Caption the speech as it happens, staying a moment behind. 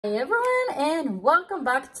Hey everyone, and welcome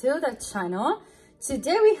back to the channel.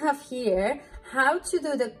 Today we have here how to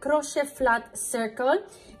do the crochet flat circle,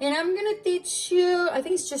 and I'm gonna teach you, I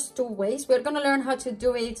think it's just two ways. We're gonna learn how to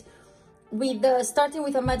do it with starting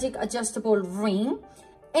with a magic adjustable ring,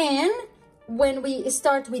 and when we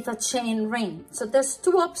start with a chain ring. So there's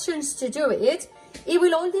two options to do it. It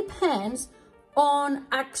will all depend on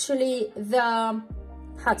actually the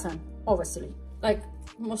pattern, obviously, like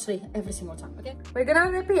mostly every single time. Okay, we're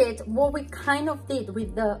gonna repeat what we kind of did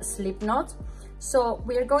with the slip knot. So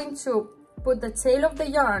we're going to put the tail of the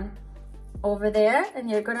yarn over there,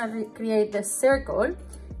 and you're gonna recreate the circle,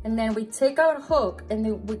 and then we take our hook and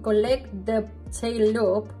then we collect the tail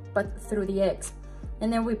loop but through the X,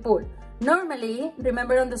 and then we pull. Normally,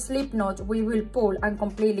 remember, on the slip knot we will pull and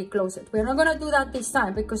completely close it. We're not gonna do that this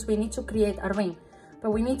time because we need to create a ring,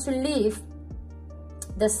 but we need to leave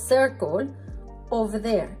the circle over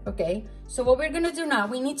there. Okay, so what we're gonna do now,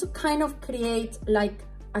 we need to kind of create like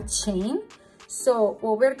a chain. So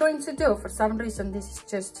what we're going to do, for some reason this is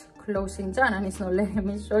just closing down and it's not letting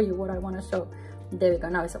me show you what I want to show. There we go,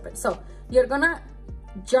 now it's open. So you're gonna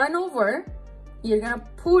yarn over, you're gonna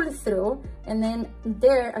pull through, and then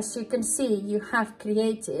there, as you can see, you have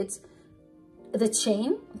created the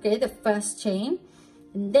chain, okay, the first chain.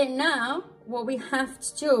 And then now what we have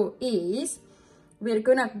to do is we're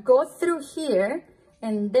gonna go through here,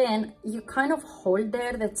 and then you kind of hold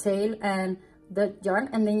there the tail and the yarn,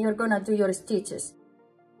 and then you're gonna do your stitches.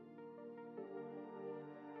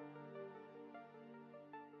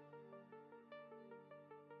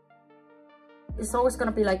 It's always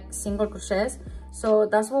gonna be like single crochets, so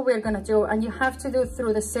that's what we're gonna do. And you have to do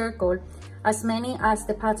through the circle as many as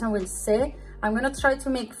the pattern will say. I'm gonna try to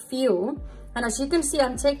make few, and as you can see,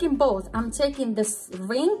 I'm taking both. I'm taking this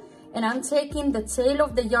ring and I'm taking the tail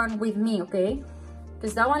of the yarn with me, okay?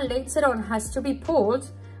 Because that one later on has to be pulled,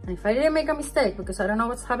 and if I didn't make a mistake, because I don't know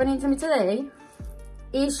what's happening to me today,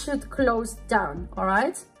 it should close down, all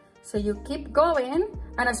right? So you keep going,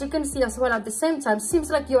 and as you can see as well, at the same time, seems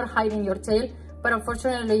like you're hiding your tail, but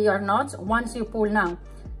unfortunately you're not. Once you pull now,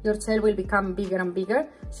 your tail will become bigger and bigger.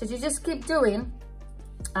 So you just keep doing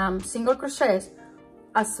single crochets,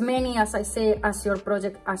 as many as I say as your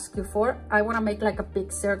project asks you for. I want to make like a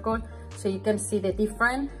big circle so you can see the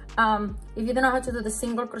difference. If you don't know how to do the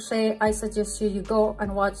single crochet, I suggest you go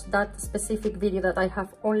and watch that specific video that I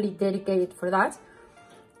have only dedicated for that.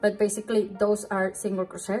 But basically those are single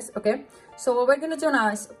crochets. Okay, so what we're gonna do now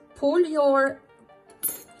is pull your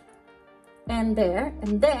end there,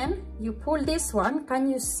 and then you pull this one.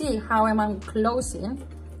 Can you see how I'm closing?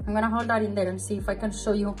 I'm gonna hold that in there and see if I can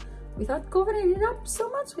show you without covering it up so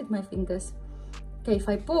much with my fingers. Okay, if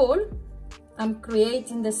I pull, I'm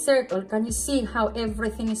creating the circle. Can you see how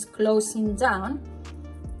everything is closing down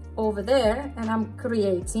over there? And I'm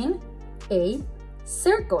creating a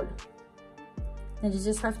circle. And you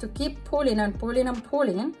just have to keep pulling and pulling and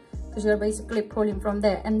pulling, because you're basically pulling from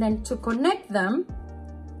there. And then to connect them,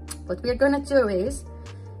 what we're gonna do is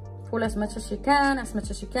pull as much as you can, as much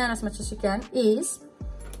as you can, as much as you can, is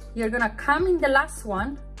you're gonna come in the last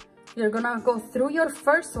one, you're gonna go through your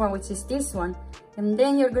first one, which is this one, and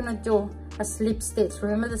then you're gonna do a slip stitch.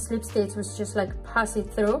 Remember, the slip stitch was just like pass it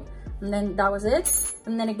through, and then that was it.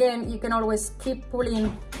 And then again, you can always keep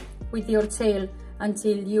pulling with your tail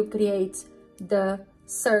until you create the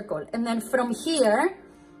circle. And then from here,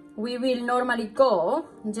 we will normally go,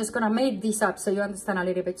 I'm just gonna make this up so you understand a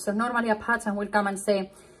little bit. So normally a pattern will come and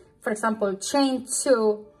say, for example, chain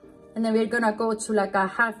 2, and then we're gonna go to like a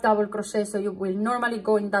half double crochet. So you will normally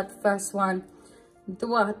go in that first one,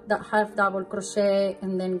 do that half double crochet,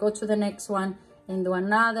 and then go to the next one and do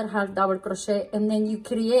another half double crochet, and then you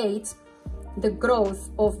create the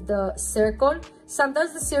growth of the circle.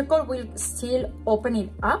 Sometimes the circle will still open it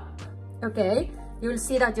up, okay? You'll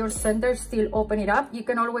see that your center still open it up. You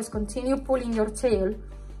can always continue pulling your tail,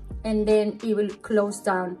 and then it will close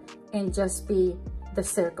down and just be the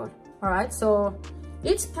circle. All right, so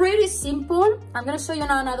it's pretty simple. I'm gonna show you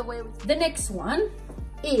now another way. The next one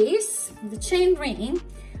is the chain ring.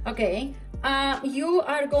 Okay, you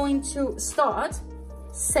are going to start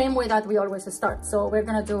same way that we always start. So we're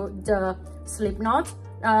gonna do the slip knot.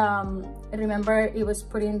 Remember, it was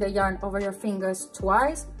putting the yarn over your fingers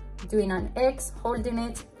twice, doing an X, holding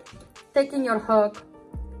it, taking your hook,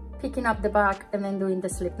 picking up the back, and then doing the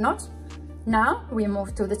slip knot. Now we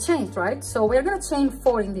move to the chains, right? So we're gonna chain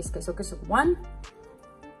 4 in this case. Okay, so 1,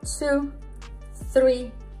 2,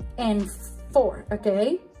 3, and 4.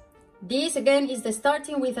 Okay, this again is the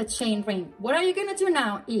starting with a chain ring. What are you gonna do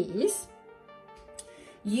now is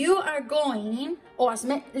you are going, or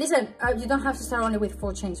listen, you don't have to start only with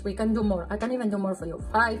 4 chains. We can do more. I can even do more for you.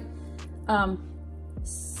 5,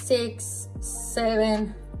 6,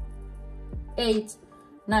 7, 8,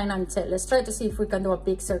 9, and 10. Let's try to see if we can do a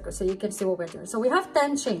big circle so you can see what we're doing. So we have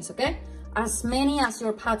 10 chains, okay? As many as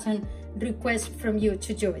your pattern requests from you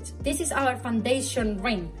to do it. This is our foundation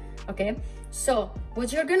ring, okay? So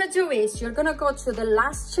what you're gonna do is you're gonna go to the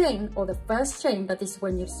last chain, or the first chain, that is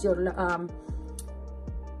when it's your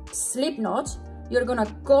slip knot. You're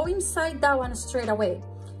gonna go inside that one straight away,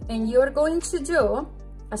 and you're going to do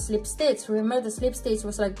a slip stitch. Remember, the slip stitch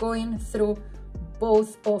was like going through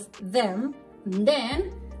both of them. And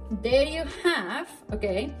then there you have,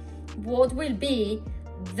 okay, what will be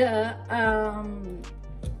the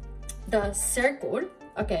circle,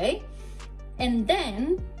 okay? And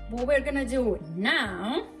then what we're gonna do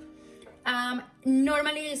now,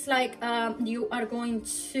 normally it's like you are going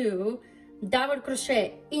to double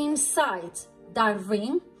crochet inside that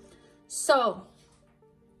ring. So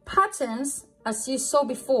patterns, as you saw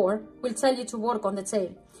before, will tell you to work on the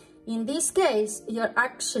tail. In this case, you're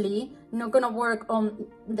actually not gonna work on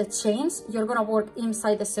the chains, you're gonna work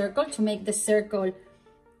inside the circle to make the circle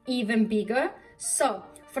even bigger. So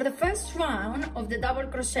for the first round of the double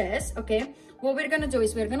crochets, okay, what we're gonna do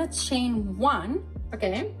is we're gonna chain 1,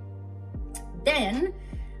 okay? Then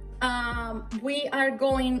we are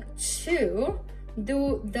going to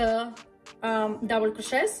do the double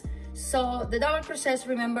crochets. So the double crochets,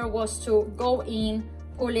 remember, was to go in,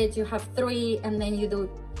 pull it, you have 3, and then you do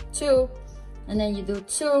 2, and then you do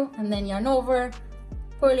 2, and then yarn over,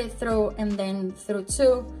 pull it through, and then through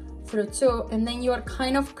 2, and then you are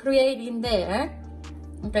kind of creating there,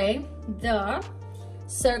 okay, the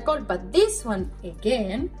circle. But this one,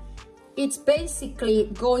 again, it's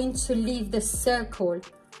basically going to leave the circle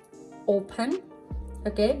open,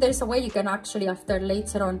 okay? There's a way you can actually, after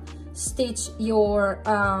later on, stitch your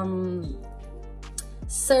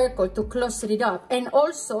circle to close it up. And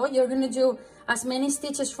also you're going to do as many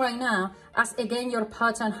stitches right now as, again, your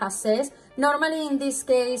pattern has says. Normally in this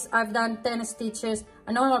case I've done 10 stitches.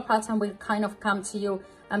 A normal pattern will kind of come to you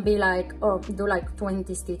and be like, oh, do like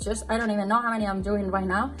 20 stitches. I don't even know how many I'm doing right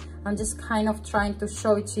now. I'm just kind of trying to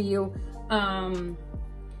show it to you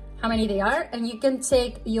how many they are. And you can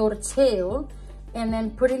take your tail and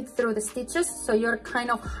then put it through the stitches, so you're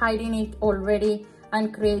kind of hiding it already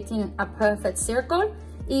and creating a perfect circle.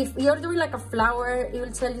 If you're doing like a flower, it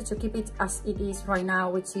will tell you to keep it as it is right now,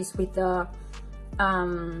 which is with the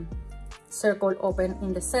circle open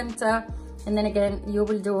in the center. And then again, you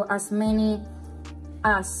will do as many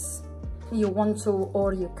as you want to,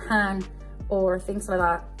 or you can, or things like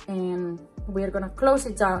that. And we're gonna close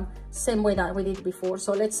it down same way that we did before.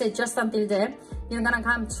 So let's say just until there, you're gonna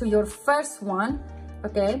come to your first one,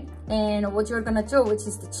 okay? And what you're gonna do, which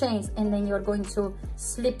is the chains, and then you're going to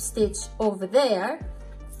slip stitch over there,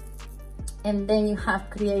 and then you have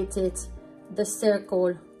created the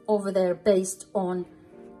circle over there based on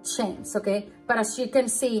chains, okay? But as you can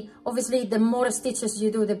see, obviously the more stitches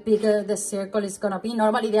you do, the bigger the circle is gonna be.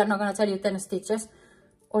 Normally they are not gonna tell you 10 stitches,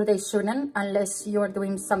 or they shouldn't, unless you're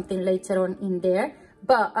doing something later on in there.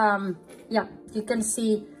 But yeah, you can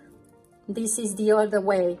see this is the other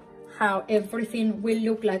way how everything will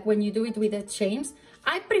look like when you do it with the chains.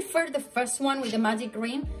 I prefer the first one with the magic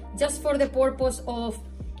ring, just for the purpose of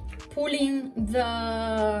pulling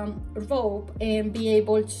the rope and be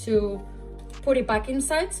able to put it back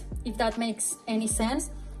inside, if that makes any sense.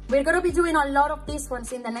 We're gonna be doing a lot of these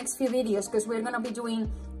ones in the next few videos, because we're gonna be doing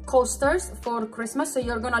coasters for Christmas, so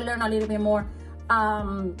you're gonna learn a little bit more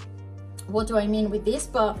what do I mean with this.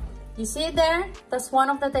 But you see it there, that's one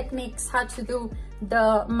of the techniques, how to do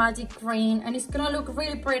the magic ring, and it's gonna look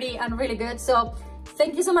really pretty and really good. So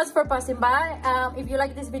thank you so much for passing by. If you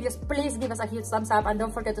like these videos, please give us a huge thumbs up, and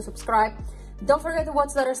don't forget to subscribe. Don't forget to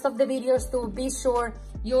watch the rest of the videos to be sure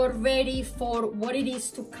you're ready for what it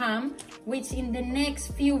is to come, which in the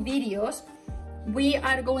next few videos we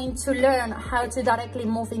are going to learn how to directly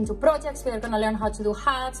move into projects. We are going to learn how to do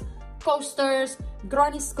hats, coasters,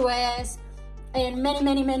 granny squares, and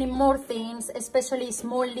many more things, especially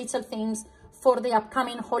small little things for the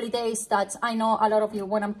upcoming holidays that I know a lot of you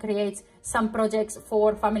want to create some projects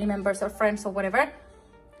for family members or friends or whatever.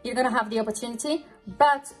 You're gonna have the opportunity,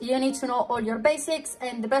 but you need to know all your basics,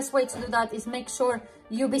 and the best way to do that is make sure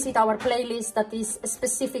you visit our playlist that is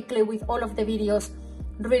specifically with all of the videos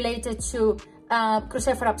related to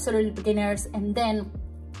crochet for absolute beginners, and then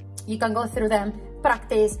you can go through them,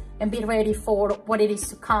 practice, and be ready for what it is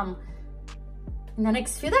to come in the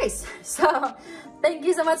next few days. So thank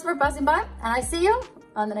you so much for passing by, and I see you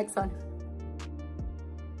on the next one.